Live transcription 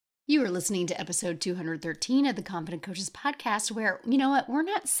You are listening to episode 213 of the Confident Coaches podcast, where, you know what, we're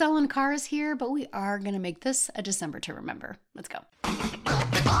not selling cars here, but we are going to make this a December to remember. Let's go.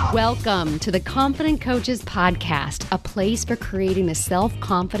 Welcome to the Confident Coaches podcast, a place for creating the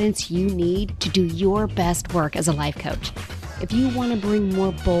self-confidence you need to do your best work as a life coach. If you want to bring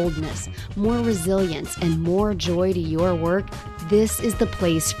more boldness, more resilience, and more joy to your work, this is the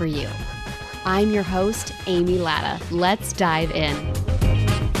place for you. I'm your host, Amy Latta. Let's dive in.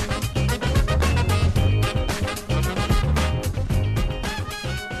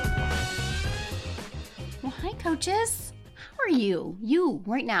 Coaches, how are you? You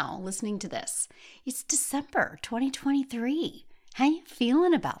right now listening to this. It's December 2023. How you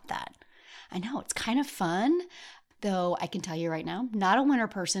feeling about that? I know it's kind of fun, though I can tell you right now, not a winter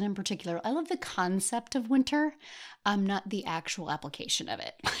person in particular. I love the concept of winter, not the actual application of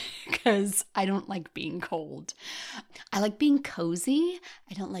it, because I don't like being cold. I like being cozy.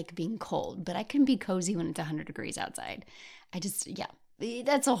 I don't like being cold, but I can be cozy when it's 100 degrees outside.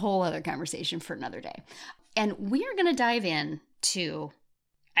 That's a whole other conversation for another day. And we are going to dive in to,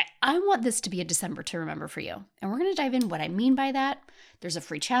 I want this to be a December to remember for you. And we're going to dive in what I mean by that. There's a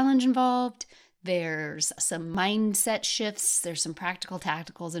free challenge involved. There's some mindset shifts. There's some practical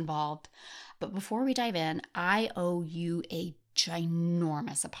tacticals involved. But before we dive in, I owe you a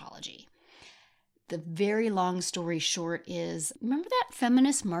ginormous apology. The very long story short is, remember that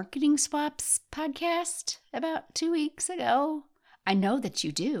Feminist Marketing Swaps podcast about 2 weeks ago? I know that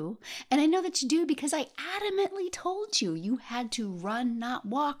you do, and I know that you do because I adamantly told you you had to run, not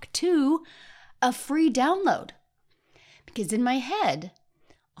walk, to a free download. Because in my head,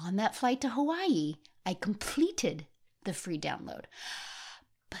 on that flight to Hawaii, I completed the free download,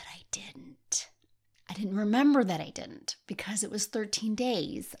 but I didn't. I didn't remember that I didn't because it was 13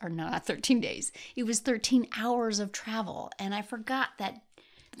 days, or no, not 13 days. It was 13 hours of travel, and I forgot that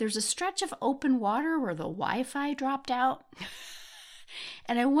there's a stretch of open water where the Wi-Fi dropped out.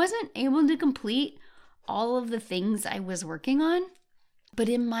 And I wasn't able to complete all of the things I was working on. But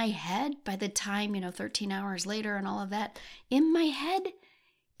in my head, by the time, 13 hours later and all of that, in my head,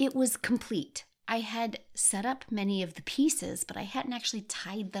 it was complete. I had set up many of the pieces, but I hadn't actually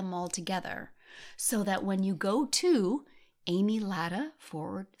tied them all together. So that when you go to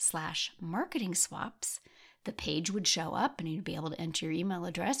amylatta.com/marketing swaps, the page would show up and you'd be able to enter your email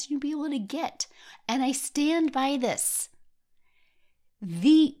address. And you'd be able to get. And I stand by this.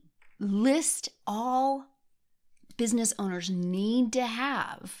 The list all business owners need to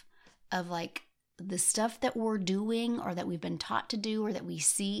have of like the stuff that we're doing or that we've been taught to do or that we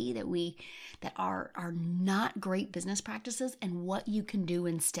see that are not great business practices and what you can do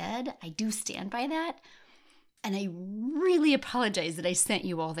instead. I do stand by that. And I really apologize that I sent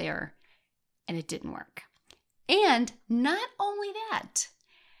you all there and it didn't work. And not only that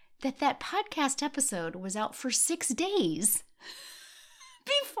podcast episode was out for 6 days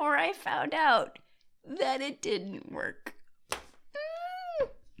before I found out that it didn't work.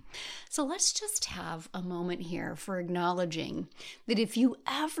 So let's just have a moment here for acknowledging that if you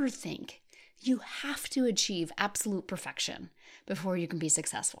ever think you have to achieve absolute perfection before you can be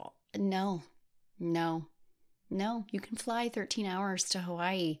successful, no. You can fly 13 hours to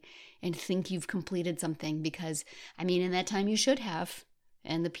Hawaii and think you've completed something because, in that time you should have,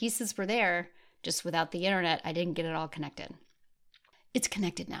 and the pieces were there, just without the internet, I didn't get it all connected. It's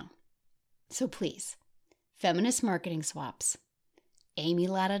connected now. So please, Feminist Marketing Swaps,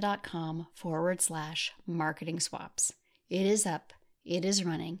 amylatta.com/marketing swaps. It is up. It is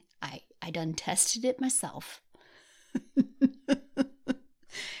running. I done tested it myself.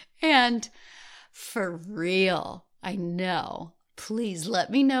 And for real, I know. Please let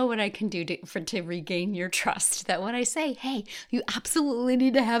me know what I can do to regain your trust. That when I say, hey, you absolutely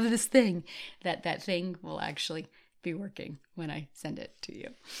need to have this thing, that thing will actually be working when I send it to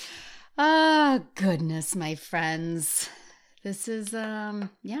you. Goodness, my friends. This is,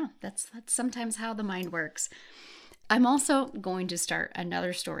 that's sometimes how the mind works. I'm also going to start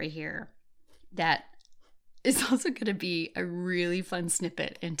another story here that is also going to be a really fun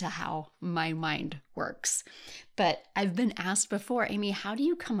snippet into how my mind works. But I've been asked before, Amy, how do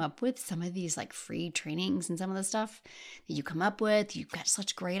you come up with some of these like free trainings and some of the stuff that you come up with? You've got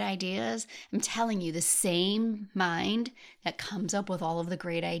such great ideas. I'm telling you, the same mind that comes up with all of the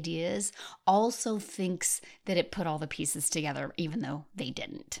great ideas also thinks that it put all the pieces together, even though they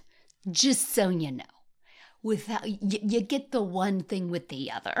didn't. Just so you know, without you get the one thing with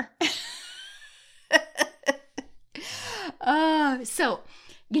the other. So,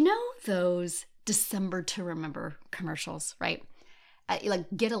 those December to remember commercials, right? Like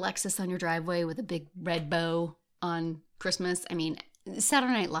get Alexis on your driveway with a big red bow on Christmas.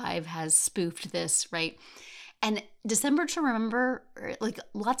 Saturday Night Live has spoofed this, right? And December to Remember, like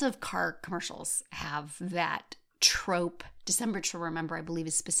lots of car commercials have that trope. December to Remember, I believe,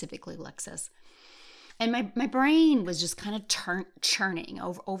 is specifically Lexus. And my brain was just kind of churning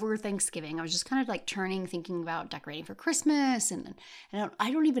over Thanksgiving. I was just kind of like turning, thinking about decorating for Christmas. And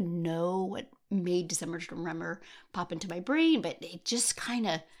I don't even know what made December to Remember pop into my brain, but it just kind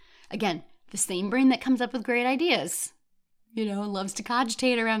of, again, the same brain that comes up with great ideas, loves to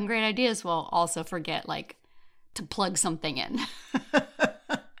cogitate around great ideas, will also forget like to plug something in.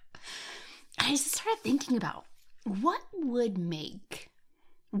 I just started thinking about what would make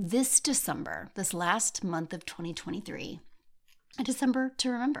this December, this last month of 2023, a December to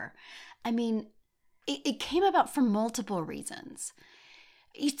remember. I mean, it came about for multiple reasons.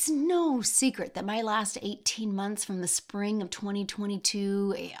 It's no secret that my last 18 months from the spring of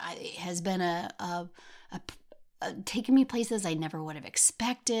 2022 has been taken me places I never would have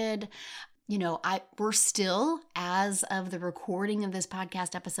expected. We're still, as of the recording of this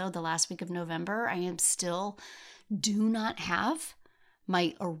podcast episode, the last week of November, I am still do not have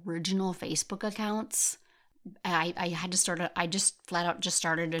my original Facebook accounts. I just flat out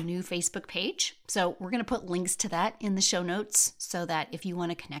started a new Facebook page. So we're going to put links to that in the show notes so that if you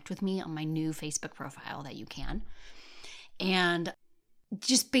want to connect with me on my new Facebook profile, that you can. And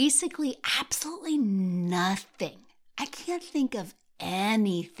just basically absolutely nothing. I can't think of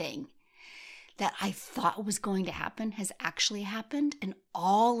anything that I thought was going to happen has actually happened. And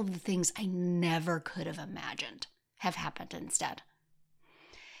all of the things I never could have imagined have happened instead.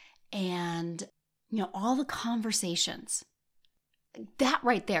 And, all the conversations, that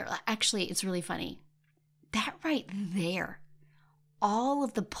right there, actually, it's really funny. That right there, all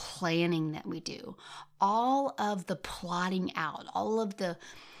of the planning that we do, all of the plotting out, all of the,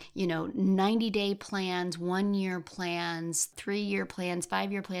 90-day plans, 1-year plans, 3-year plans,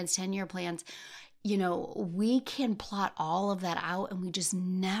 5-year plans, 10-year plans, we can plot all of that out, and we just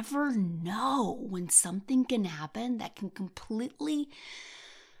never know when something can happen that can completely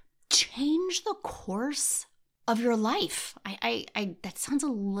change the course of your life. I that sounds a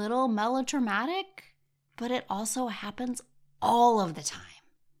little melodramatic, but it also happens all of the time.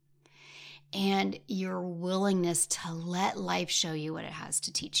 And your willingness to let life show you what it has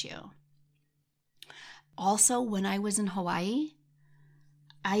to teach you. Also, when I was in Hawaii,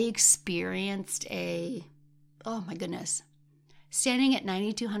 I experienced standing at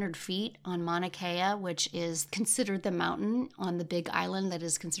 9,200 feet on Mauna Kea, which is considered the mountain on the Big Island that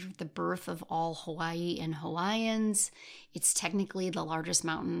is considered the birth of all Hawaii and Hawaiians. It's technically the largest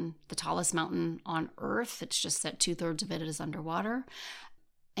mountain, the tallest mountain on Earth. It's just that 2/3 of it is underwater.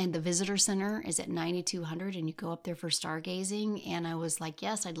 And the visitor center is at 9,200, and you go up there for stargazing. And I was like,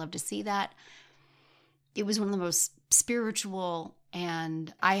 yes, I'd love to see that. It was one of the most spiritual,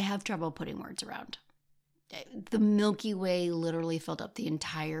 and I have trouble putting words around. The Milky Way literally filled up the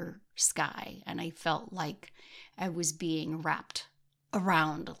entire sky, and I felt like I was being wrapped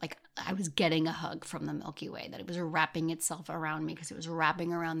around, like I was getting a hug from the Milky Way, that it was wrapping itself around me because it was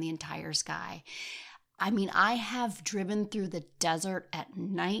wrapping around the entire sky. I mean, I have driven through the desert at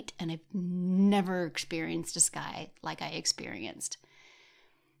night, and I've never experienced a sky like I experienced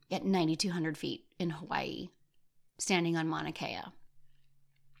at 9,200 feet in Hawaii, standing on Mauna Kea.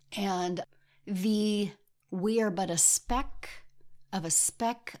 And we are but a speck of a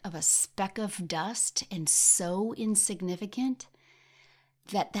speck of a speck of dust, and so insignificant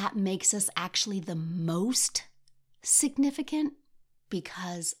that makes us actually the most significant,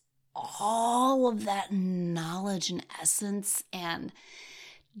 because all of that knowledge and essence and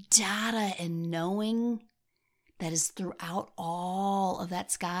data and knowing that is throughout all of that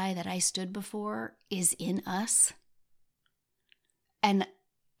sky that I stood before is in us. And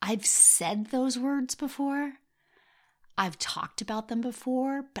I've said those words before. I've talked about them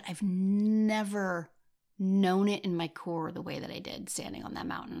before, but I've never known it in my core the way that I did standing on that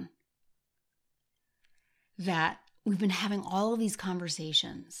mountain. That we've been having all of these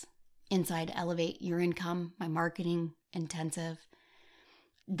conversations inside Elevate Your Income, my marketing intensive,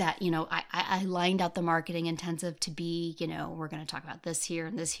 that, I lined out the marketing intensive to be, we're going to talk about this here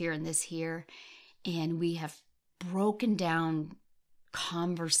and this here and this here. And we have broken down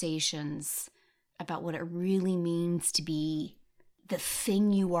conversations about what it really means to be the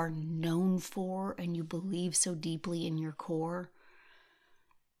thing you are known for and you believe so deeply in your core.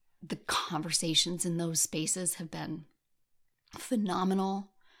 The conversations in those spaces have been phenomenal.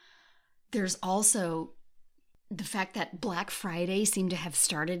 There's also the fact that Black Friday seemed to have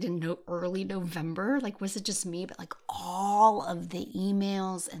started in early November. Like, was it just me? But like all of the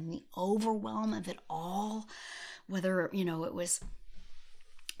emails and the overwhelm of it all, whether, it was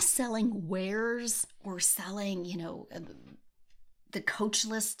selling wares or selling, the coach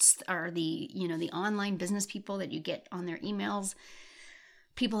lists or the online business people that you get on their emails,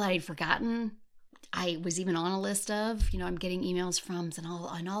 people that I'd forgotten I was even on a list of, I'm getting emails from and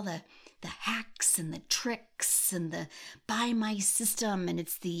all the hacks and the tricks and the buy my system, and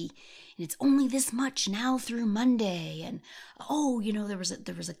it's only this much now through Monday, and there was a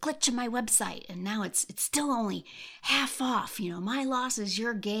glitch in my website and now it's still only half off, my loss is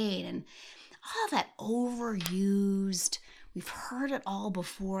your gain, and all that overused, we've heard it all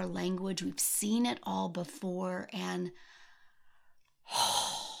before language, we've seen it all before, and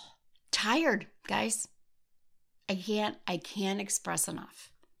tired, guys. I can't express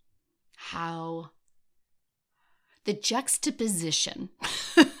enough how the juxtaposition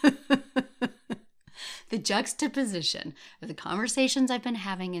of the conversations I've been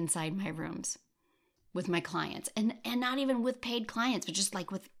having inside my rooms with my clients, and not even with paid clients, but just like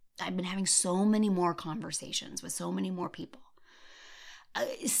I've been having so many more conversations with so many more people,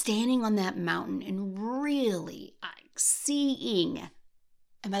 standing on that mountain and really seeing.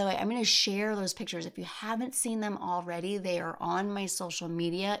 And by the way, I'm going to share those pictures. If you haven't seen them already, they are on my social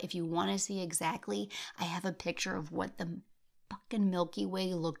media. If you want to see exactly, I have a picture of what the fucking Milky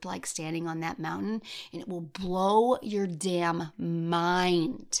Way looked like standing on that mountain. And it will blow your damn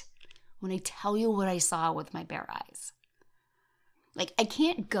mind when I tell you what I saw with my bare eyes. Like, I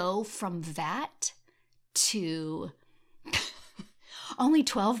can't go from that to only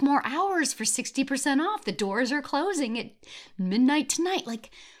 12 more hours for 60% off. The doors are closing at midnight tonight.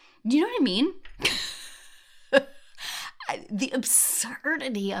 Like, do you know what I mean? The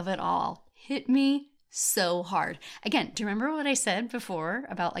absurdity of it all hit me so hard. Again, do you remember what I said before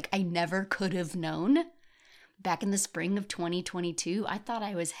about I never could have known? Back in the spring of 2022, I thought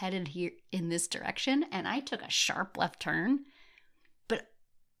I was headed here in this direction, and I took a sharp left turn. But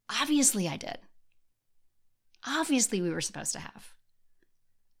obviously I did. Obviously we were supposed to have.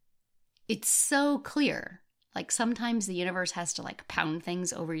 It's so clear. Sometimes the universe has to pound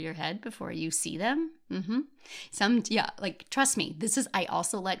things over your head before you see them. Trust me, I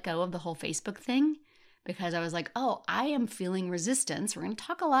also let go of the whole Facebook thing because I was I am feeling resistance. We're going to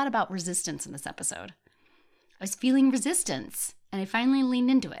talk a lot about resistance in this episode. I was feeling resistance and I finally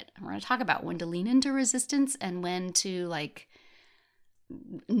leaned into it. And we're going to talk about when to lean into resistance and when to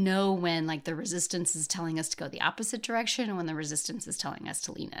know when the resistance is telling us to go the opposite direction and when the resistance is telling us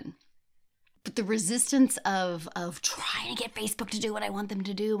to lean in. But the resistance of trying to get Facebook to do what I want them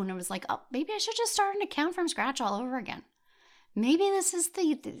to do, when it was maybe I should just start an account from scratch all over again. Maybe this is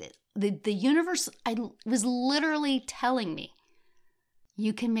the universe. I was literally telling me,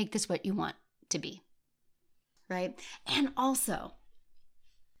 you can make this what you want to be, right? And also,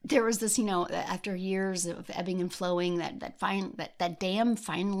 there was this, after years of ebbing and flowing, that dam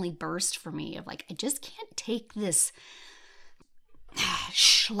finally burst for me of I just can't take this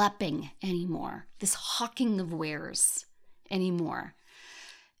schlepping anymore, this hawking of wares anymore.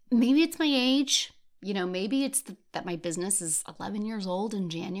 Maybe it's my age, maybe it's that my business is 11 years old in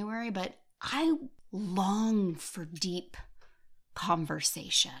January, but I long for deep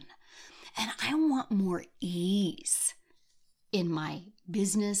conversation and I want more ease in my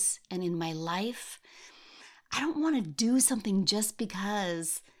business and in my life. I don't want to do something just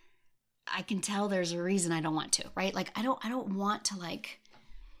because I can tell there's a reason I don't want to, right? I don't want to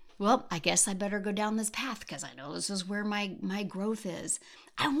well, I guess I better go down this path because I know this is where my growth is.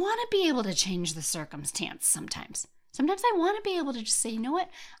 I want to be able to change the circumstance sometimes. Sometimes I want to be able to just say, you know what?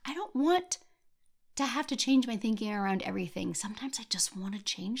 I don't want to have to change my thinking around everything. Sometimes I just want to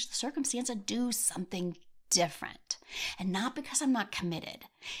change the circumstance and do something different. And not because I'm not committed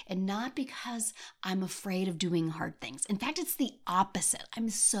and not because I'm afraid of doing hard things. In fact, it's the opposite. I'm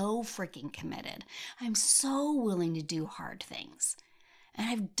so freaking committed. I'm so willing to do hard things. And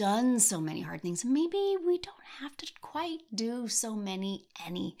I've done so many hard things. Maybe we don't have to quite do so many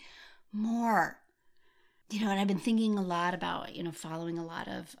anymore. And I've been thinking a lot about, following a lot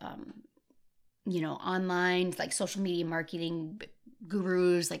of, online, social media marketing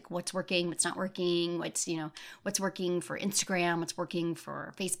gurus, what's working, what's not working, what's working for Instagram, what's working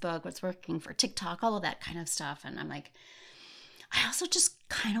for Facebook, what's working for TikTok, all of that kind of stuff. And I'm I also just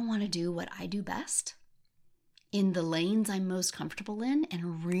kind of want to do what I do best in the lanes I'm most comfortable in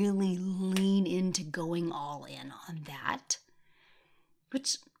and really lean into going all in on that,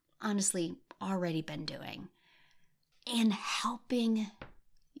 which honestly already been doing, and helping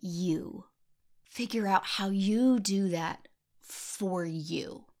you figure out how you do that for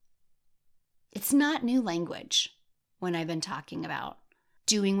you. It's not new language when I've been talking about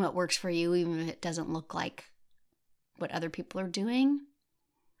doing what works for you, even if it doesn't look like what other people are doing.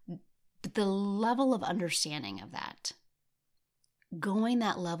 But the level of understanding of that, going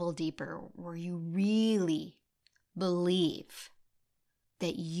that level deeper where you really believe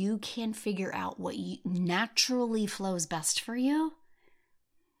that you can figure out what naturally flows best for you,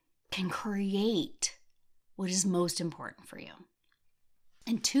 can create what is most important for you.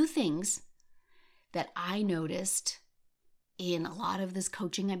 And two things that I noticed in a lot of this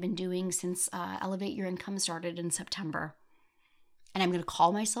coaching I've been doing since Elevate Your Income started in September, and I'm going to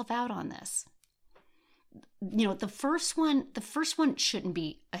call myself out on this. The first one shouldn't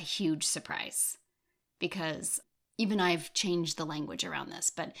be a huge surprise, because even I've changed the language around this.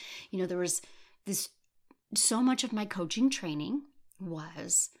 But, there was this, so much of my coaching training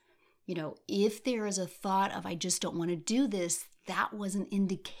was, if there is a thought of, I just don't want to do this, that was an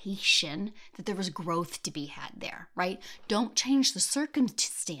indication that there was growth to be had there, right? Don't change the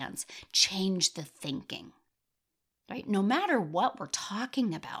circumstance, change the thinking, right? No matter what we're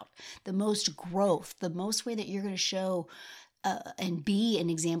talking about, the most growth, the most way that you're going to show and be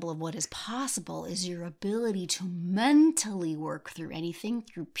an example of what is possible is your ability to mentally work through anything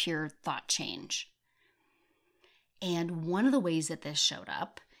through pure thought change. And one of the ways that this showed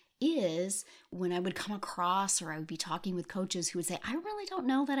up is when I would come across, or I would be talking with coaches who would say, I really don't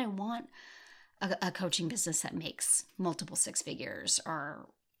know that I want a coaching business that makes multiple six figures, or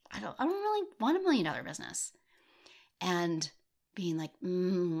I don't really want $1 million business. And being like,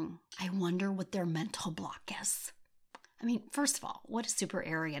 I wonder what their mental block is. I mean, first of all, what a super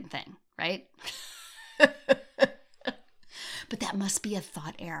arrogant thing, right? But that must be a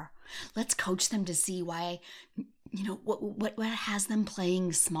thought error. Let's coach them to see why, what has them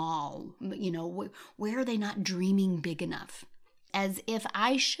playing small? Where are they not dreaming big enough? As if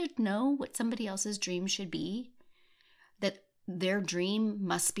I should know what somebody else's dream should be, that their dream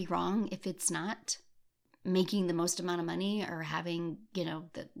must be wrong if it's not making the most amount of money or having,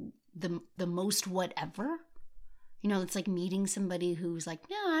 the most whatever. It's like meeting somebody who's like,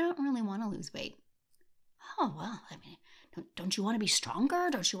 no, I don't really want to lose weight. Oh, well, I mean, don't you want to be stronger?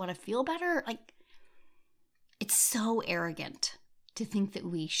 Don't you want to feel better? Like, it's so arrogant to think that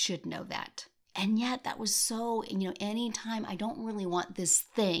we should know that. And yet that was so, anytime I don't really want this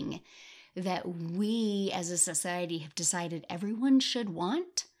thing that we as a society have decided everyone should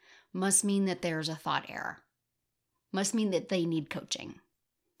want, must mean that there's a thought error. Must mean that they need coaching.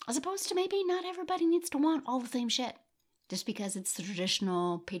 As opposed to maybe not everybody needs to want all the same shit just because it's the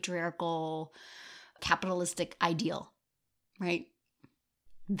traditional, patriarchal, capitalistic ideal, right?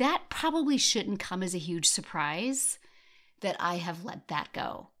 That probably shouldn't come as a huge surprise that I have let that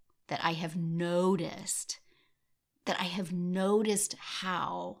go, that I have noticed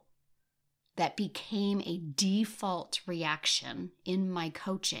how that became a default reaction in my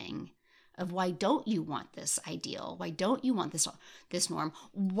coaching of why don't you want this ideal? Why don't you want this norm?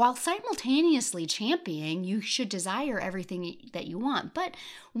 While simultaneously championing, you should desire everything that you want. But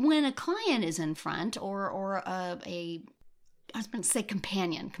when a client is in front or I was going to say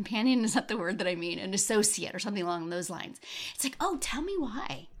companion is not the word that I mean, an associate or something along those lines. It's like, oh, tell me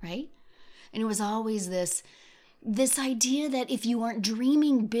why, right? And it was always this idea that if you aren't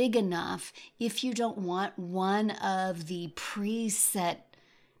dreaming big enough, if you don't want one of the preset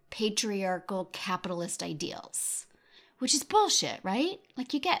patriarchal capitalist ideals, which is bullshit, right?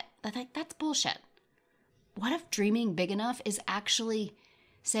 Like that's bullshit. What if dreaming big enough is actually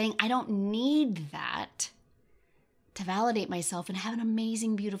saying, I don't need that to validate myself and have an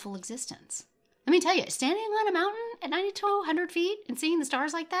amazing, beautiful existence? Let me tell you, standing on a mountain at 90 to 100 feet and seeing the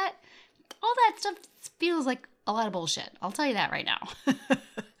stars like that, all that stuff feels like a lot of bullshit. I'll tell you that right now.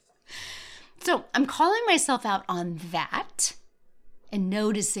 So I'm calling myself out on that and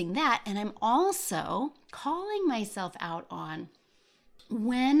noticing that. And I'm also calling myself out on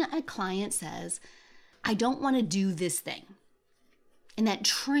when a client says, I don't want to do this thing. And that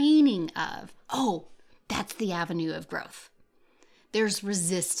training of, oh, that's the avenue of growth. There's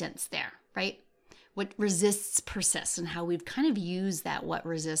resistance there, right? What resists persists, and how we've kind of used that, what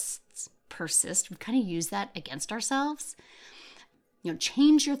resists persists, we've kind of used that against ourselves.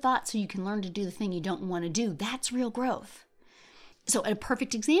 Change your thoughts so you can learn to do the thing you don't want to do. That's real growth. So a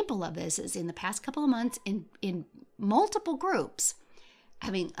perfect example of this is in the past couple of months in multiple groups,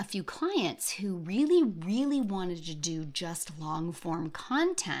 having a few clients who really, really wanted to do just long form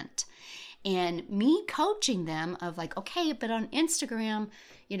content, and me coaching them of like, okay, but on Instagram,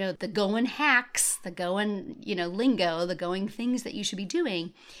 the going hacks, the going, lingo, the going things that you should be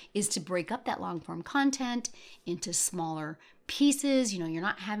doing is to break up that long form content into smaller pieces. You're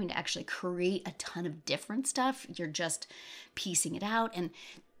not having to actually create a ton of different stuff. You're just piecing it out. And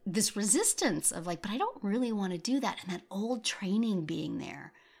this resistance of like, but I don't really want to do that. And that old training being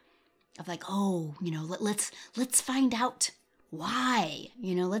there. of like, oh, let's find out why,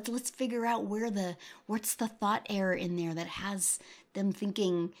 let's figure out what's the thought error in there that has them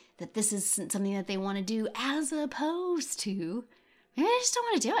thinking that this is something that they want to do, as opposed to maybe they just don't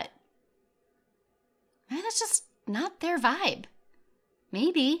want to do it. Maybe that's just not their vibe.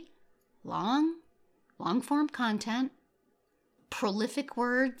 Maybe long form content, prolific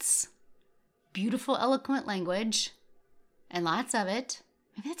words, beautiful, eloquent language, and lots of it.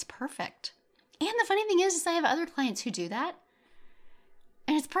 Maybe that's perfect. And the funny thing is I have other clients who do that,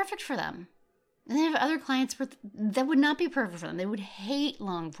 and it's perfect for them. And they have other clients that would not be perfect for them. They would hate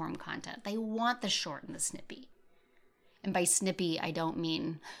long form content. They want the short and the snippy. And by snippy, I don't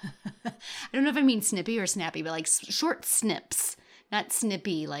mean, I don't know if I mean snippy or snappy, but like short snips, not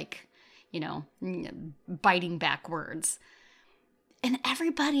snippy, like, biting back words. And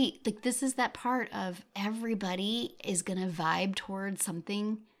everybody, like, this is that part of everybody is going to vibe towards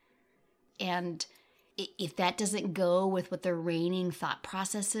something. And if that doesn't go with what their reigning thought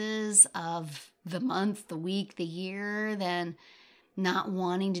process is of the month, the week, the year, then not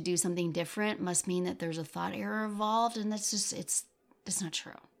wanting to do something different must mean that there's a thought error involved. And that's just, it's not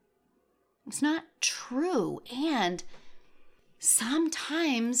true. It's not true. And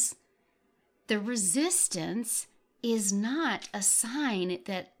sometimes the resistance is not a sign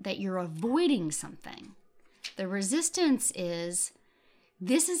that you're avoiding something. The resistance is,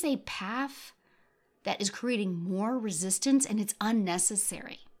 this is a path that is creating more resistance and it's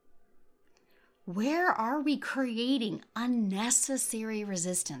unnecessary. Where are we creating unnecessary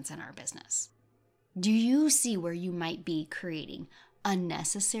resistance in our business? Do you see where you might be creating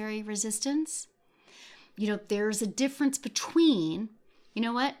unnecessary resistance? There's a difference between,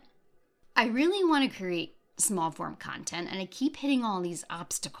 I really want to create small form content and I keep hitting all these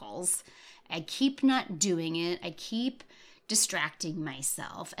obstacles. I keep not doing it. I keep distracting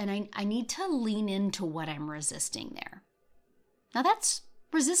myself, and I need to lean into what I'm resisting there. Now that's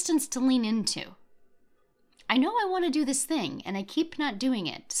resistance to lean into. I know I want to do this thing and I keep not doing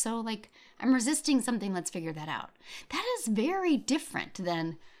it. So I'm resisting something, let's figure that out. That is very different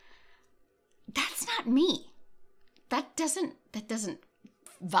than, that's not me. That doesn't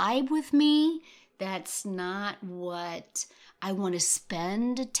vibe with me. That's not what I want to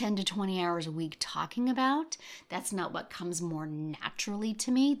spend 10 to 20 hours a week talking about. That's not what comes more naturally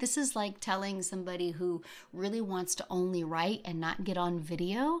to me. This is like telling somebody who really wants to only write and not get on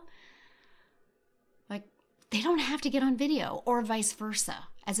video, they don't have to get on video, or vice versa,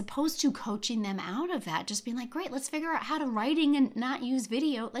 as opposed to coaching them out of that, just being like, great, let's figure out how to writing and not use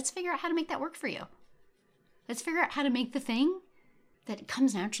video. Let's figure out how to make that work for you. Let's figure out how to make the thing that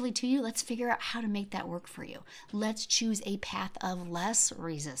comes naturally to you. Let's figure out how to make that work for you. Let's choose a path of less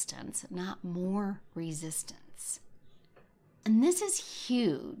resistance, not more resistance. And this is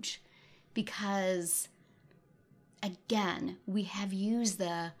huge because, again, we have used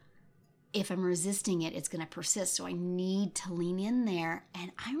if I'm resisting it, it's going to persist. So I need to lean in there.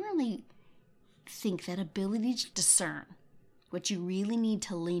 And I really think that ability to discern what you really need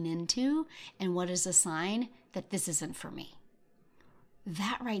to lean into and what is a sign that this isn't for me.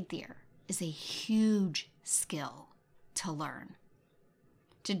 That right there is a huge skill to learn,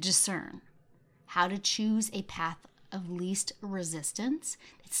 to discern how to choose a path of least resistance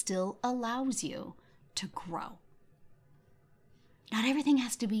that still allows you to grow. Not everything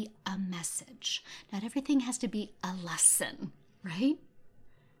has to be a message. Not everything has to be a lesson, right?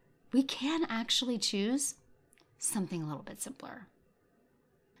 We can actually choose something a little bit simpler.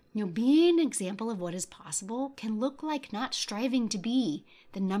 Being an example of what is possible can look like not striving to be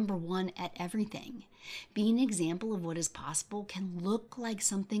the number one at everything. Being an example of what is possible can look like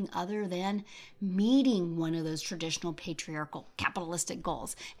something other than meeting one of those traditional patriarchal capitalistic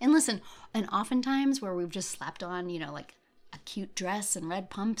goals. And listen, and oftentimes where we've just slapped on, a cute dress and red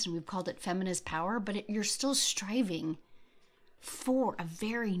pumps and we've called it feminist power, but you're still striving for a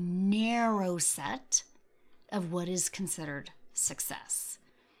very narrow set of what is considered success.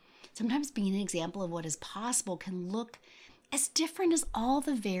 Sometimes being an example of what is possible can look as different as all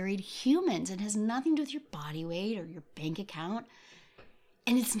the varied humans and has nothing to do with your body weight or your bank account.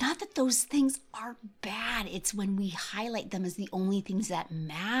 And it's not that those things are bad. It's when we highlight them as the only things that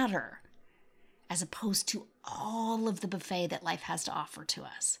matter, as opposed to all of the buffet that life has to offer to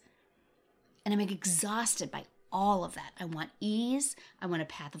us. And I'm exhausted by all of that. I want ease. I want a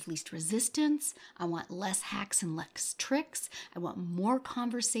path of least resistance. I want less hacks and less tricks. I want more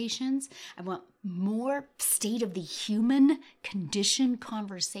conversations. I want more state of the human condition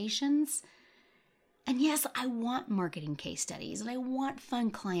conversations. And yes, I want marketing case studies and I want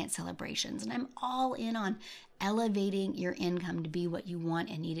fun client celebrations. And I'm all in on elevating your income to be what you want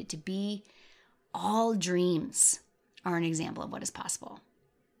and need it to be. All dreams are an example of what is possible.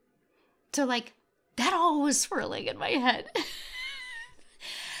 So that all was swirling in my head.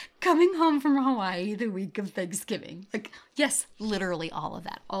 Coming home from Hawaii the week of Thanksgiving. Yes, literally all of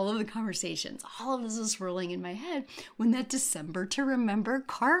that. All of the conversations. All of this is swirling in my head when that December to Remember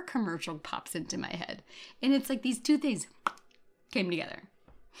car commercial pops into my head. And it's these two things came together.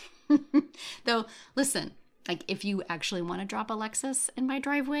 Though, listen, if you actually want to drop a Lexus in my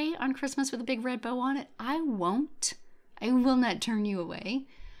driveway on Christmas with a big red bow on it, I won't. I will not turn you away.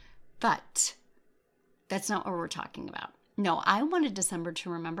 But that's not what we're talking about. No, I wanted December to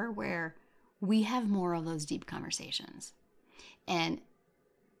Remember where we have more of those deep conversations and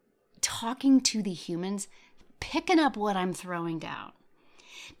talking to the humans, picking up what I'm throwing down,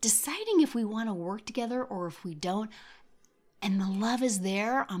 deciding if we want to work together or if we don't. And the love is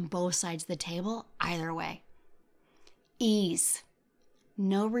there on both sides of the table, either way. Ease,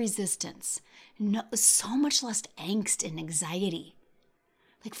 no resistance, so much less angst and anxiety.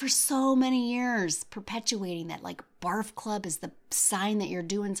 For so many years, perpetuating that barf club is the sign that you're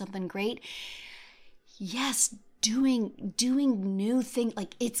doing something great. Yes, doing new things,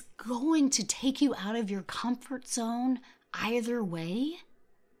 it's going to take you out of your comfort zone either way.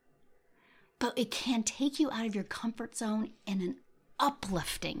 But it can take you out of your comfort zone in an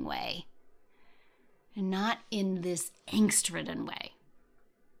uplifting way and not in this angst-ridden way.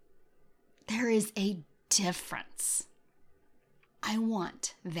 There is a difference. I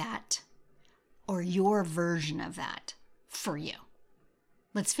want that or your version of that for you.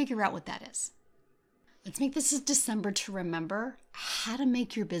 Let's figure out what that is. Let's make this a December to remember how to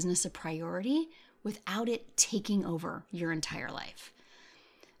make your business a priority without it taking over your entire life.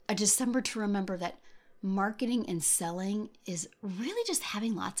 A December to remember that marketing and selling is really just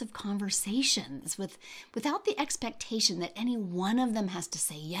having lots of conversations without the expectation that any one of them has to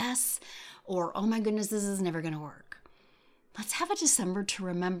say yes or, oh my goodness, this is never going to work. Let's have a December to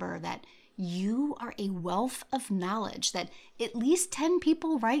remember that you are a wealth of knowledge that at least 10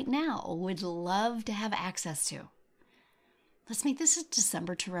 people right now would love to have access to. Let's make this a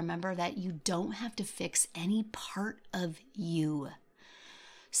December to remember that you don't have to fix any part of you.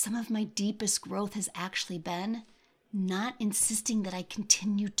 Some of my deepest growth has actually been not insisting that I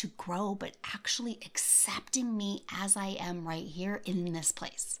continue to grow, but actually accepting me as I am right here in this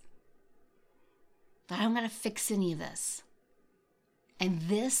place. That I don't gotta fix any of this. And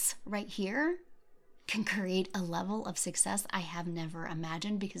this right here can create a level of success I have never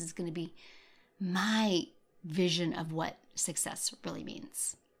imagined because it's going to be my vision of what success really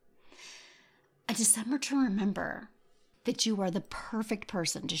means. A December to remember that you are the perfect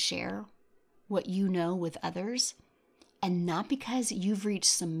person to share what you know with others, and not because you've reached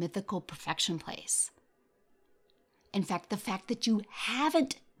some mythical perfection place. In fact, the fact that you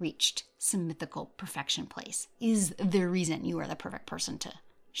haven't reached some mythical perfection place is the reason you are the perfect person to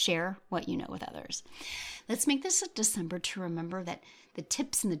share what you know with others. Let's make this a December to remember that the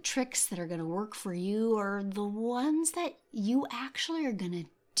tips and the tricks that are going to work for you are the ones that you actually are going to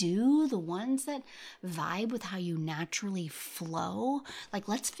do, the ones that vibe with how you naturally flow.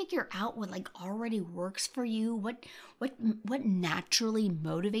 Let's figure out what already works for you, what naturally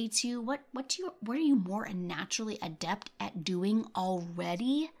motivates you, what are you more naturally adept at doing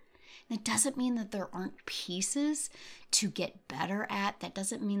already. And it doesn't mean that there aren't pieces to get better at. That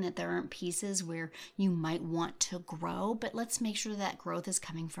doesn't mean that there aren't pieces where you might want to grow, but let's make sure that growth is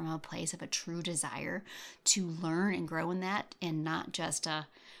coming from a place of a true desire to learn and grow in that, and not just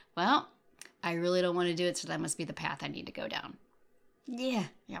I really don't want to do it, so that must be the path I need to go down. Yeah,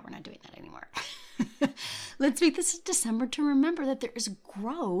 we're not doing that anymore. Let's make this December to remember that there is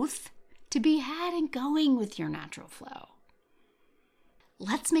growth to be had in going with your natural flow.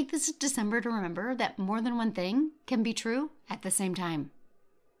 Let's make this December to remember that more than one thing can be true at the same time,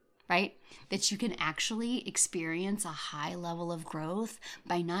 right? That you can actually experience a high level of growth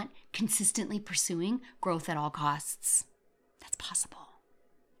by not consistently pursuing growth at all costs. That's possible.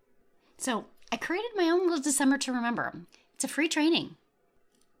 So I created my own little December to remember. It's a free training,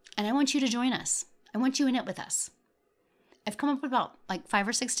 and I want you to join us. I want you in it with us. I've come up with about 5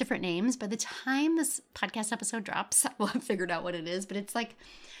 or 6 different names. By the time this podcast episode drops, we'll have figured out what it is. But it's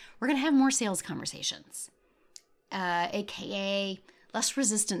we're going to have more sales conversations, aka less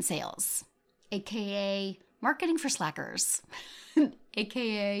resistant sales, aka marketing for slackers,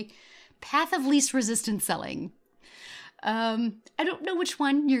 aka path of least resistant selling. I don't know which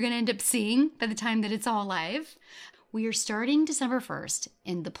one you're going to end up seeing by the time that it's all live. We are starting December 1st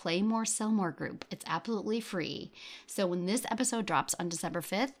in the Play More, Sell More group. It's absolutely free. So when this episode drops on December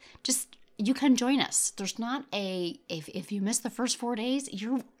 5th, just, you can join us. There's not if you miss the first 4 days,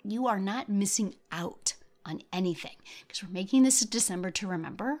 you are not missing out on anything, because we're making this December to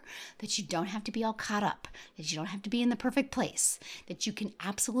remember that you don't have to be all caught up, that you don't have to be in the perfect place, that you can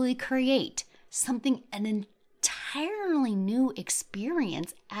absolutely create something, an entirely new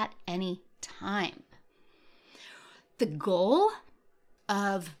experience at any time. The goal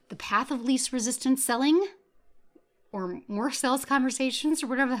of the path of least resistance selling, or more sales conversations, or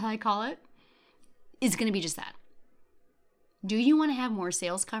whatever the hell I call it, is going to be just that. Do you want to have more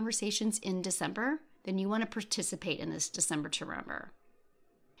sales conversations in December? Then you want to participate in this December to remember.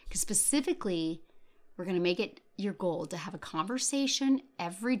 Because specifically, we're going to make it your goal to have a conversation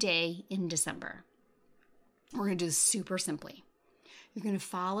every day in December. We're going to do this super simply. You're going to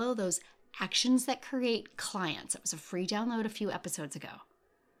follow those actions that create clients. It was a free download a few episodes ago,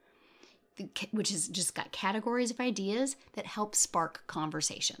 which has just got categories of ideas that help spark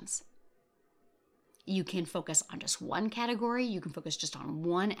conversations. You can focus on just one category. You can focus just on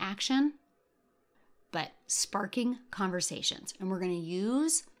one action, but sparking conversations. And we're going to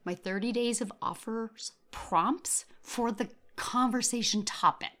use my 30 days of offers prompts for the conversation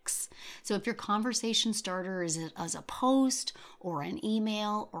topics. So if your conversation starter is as a post or an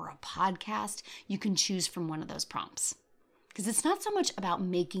email or a podcast, you can choose from one of those prompts. Because it's not so much about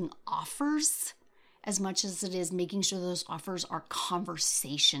making offers as much as it is making sure those offers are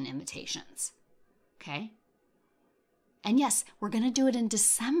conversation invitations. Okay? And yes, we're going to do it in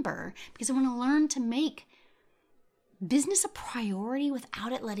December because I want to learn to make business a priority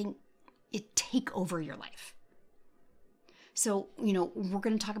without it letting it take over your life. So, we're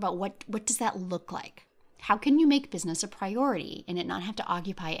going to talk about what does that look like? How can you make business a priority and it not have to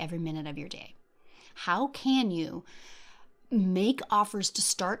occupy every minute of your day? How can you make offers to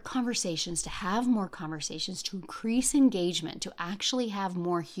start conversations, to have more conversations, to increase engagement, to actually have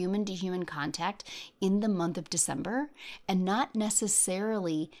more human-to-human contact in the month of December, and not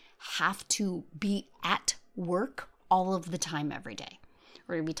necessarily have to be at work all of the time every day?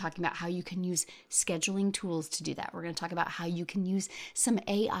 We're going to be talking about how you can use scheduling tools to do that. We're going to talk about how you can use some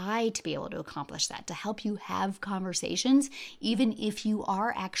AI to be able to accomplish that, to help you have conversations even if you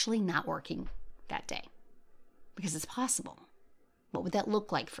are actually not working that day. Because it's possible. What would that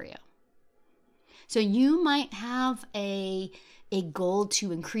look like for you? So you might have a goal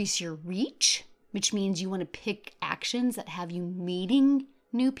to increase your reach, which means you want to pick actions that have you meeting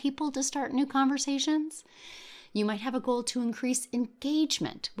new people to start new conversations. You might have a goal to increase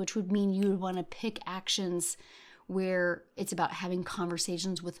engagement, which would mean you would want to pick actions where it's about having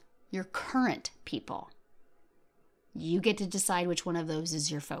conversations with your current people. You get to decide which one of those is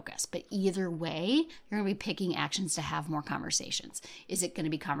your focus. But either way, you're going to be picking actions to have more conversations. Is it going to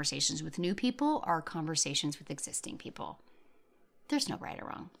be conversations with new people or conversations with existing people? There's no right or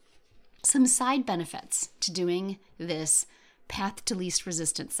wrong. Some side benefits to doing this path to least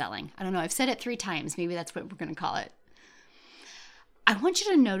resistance selling. I don't know. I've said it 3 times. Maybe that's what we're going to call it. I want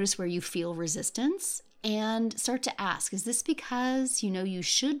you to notice where you feel resistance and start to ask, is this because you know you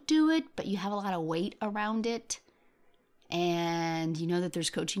should do it, but you have a lot of weight around it? And you know that there's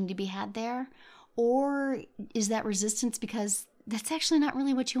coaching to be had there? Or is that resistance because that's actually not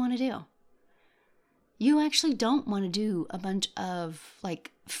really what you want to do? You actually don't want to do a bunch of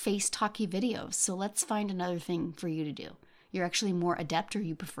face talky videos. So let's find another thing for you to do. You're actually more adept, or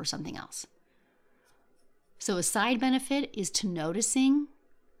you prefer something else. So a side benefit is to noticing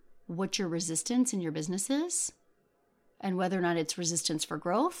what your resistance in your business is and whether or not it's resistance for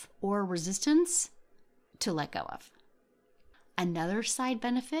growth or resistance to let go of. Another side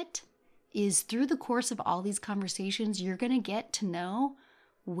benefit is through the course of all these conversations, you're going to get to know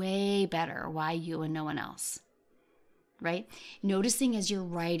way better why you and no one else, right? Noticing as you're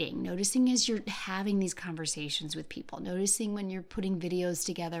writing, noticing as you're having these conversations with people, noticing when you're putting videos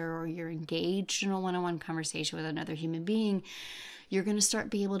together or you're engaged in a one-on-one conversation with another human being, you're going to start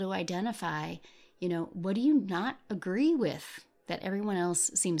being able to identify, what do you not agree with that everyone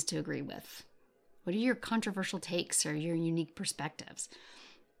else seems to agree with? What are your controversial takes or your unique perspectives?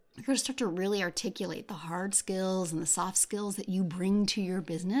 You're going to start to really articulate the hard skills and the soft skills that you bring to your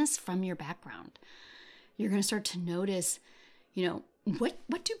business from your background. You're going to start to notice,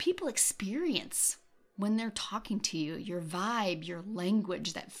 what do people experience when they're talking to you? Your vibe, your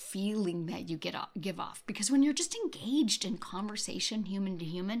language, that feeling that you give off. Because when you're just engaged in conversation, human to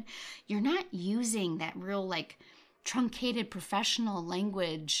human, you're not using that real truncated professional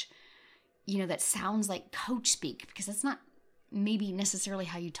language that sounds like coach speak, because that's not maybe necessarily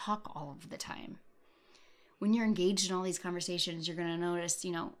how you talk all of the time. When you're engaged in all these conversations, you're going to notice,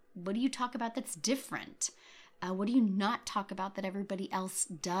 what do you talk about that's different? What do you not talk about that everybody else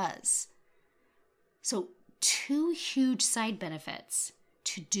does? So 2 huge side benefits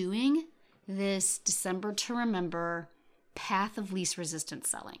to doing this December to Remember path of least resistance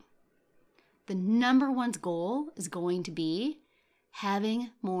selling. The number one goal is going to be having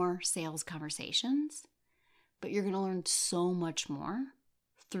more sales conversations, but you're going to learn so much more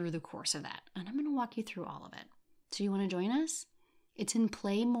through the course of that. And I'm going to walk you through all of it. So you want to join us? It's in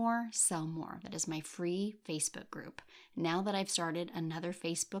Play More, Sell More. That is my free Facebook group. Now that I've started another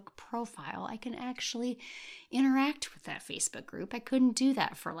Facebook profile, I can actually interact with that Facebook group. I couldn't do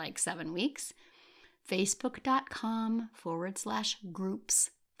that for like 7 weeks.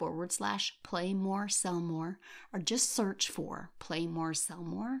 Facebook.com/groups/Play More, Sell More, or just search for Play More, Sell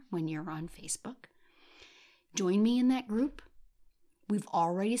More when you're on Facebook. Join me in that group. We've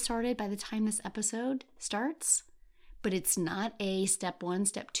already started by the time this episode starts, but it's not a step 1,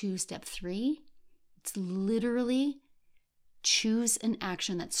 step 2, step 3. It's literally choose an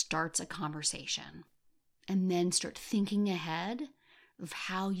action that starts a conversation and then start thinking ahead of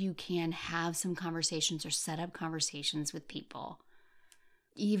how you can have some conversations or set up conversations with people,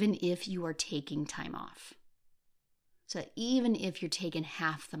 even if you are taking time off. So even if you're taking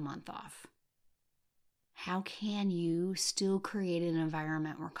half the month off, how can you still create an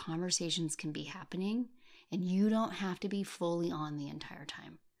environment where conversations can be happening and you don't have to be fully on the entire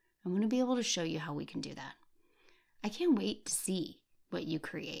time? I'm going to be able to show you how we can do that. I can't wait to see what you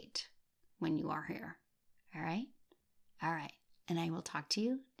create when you are here. All right? All right. And I will talk to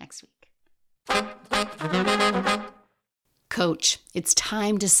you next week. Coach, it's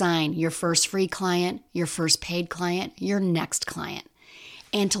time to sign your first free client, your first paid client, your next client,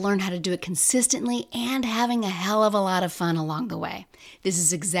 and to learn how to do it consistently and having a hell of a lot of fun along the way. This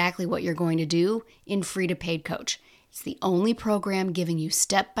is exactly what you're going to do in Free to Paid Coach. It's the only program giving you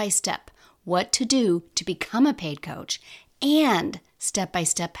step-by-step what to do to become a paid coach and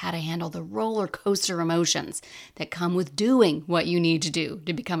step-by-step how to handle the roller coaster emotions that come with doing what you need to do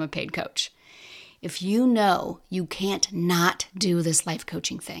to become a paid coach. If you know you can't not do this life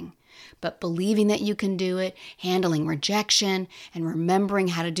coaching thing, but believing that you can do it, handling rejection, and remembering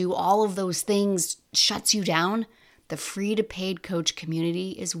how to do all of those things shuts you down, the Free to Paid Coach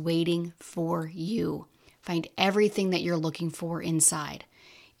community is waiting for you. Find everything that you're looking for inside.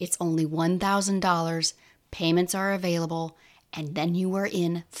 It's only $1,000, payments are available, and then you are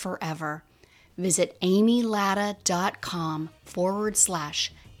in forever. Visit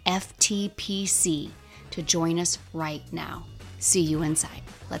amylatta.com/FTPC to join us right now. See you inside.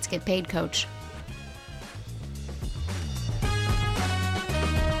 Let's get paid, Coach.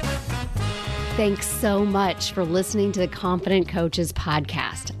 Thanks so much for listening to the Confident Coaches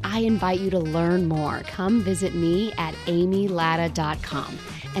podcast. I invite you to learn more. Come visit me at amylatta.com.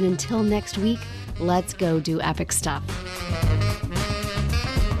 And until next week, let's go do epic stuff.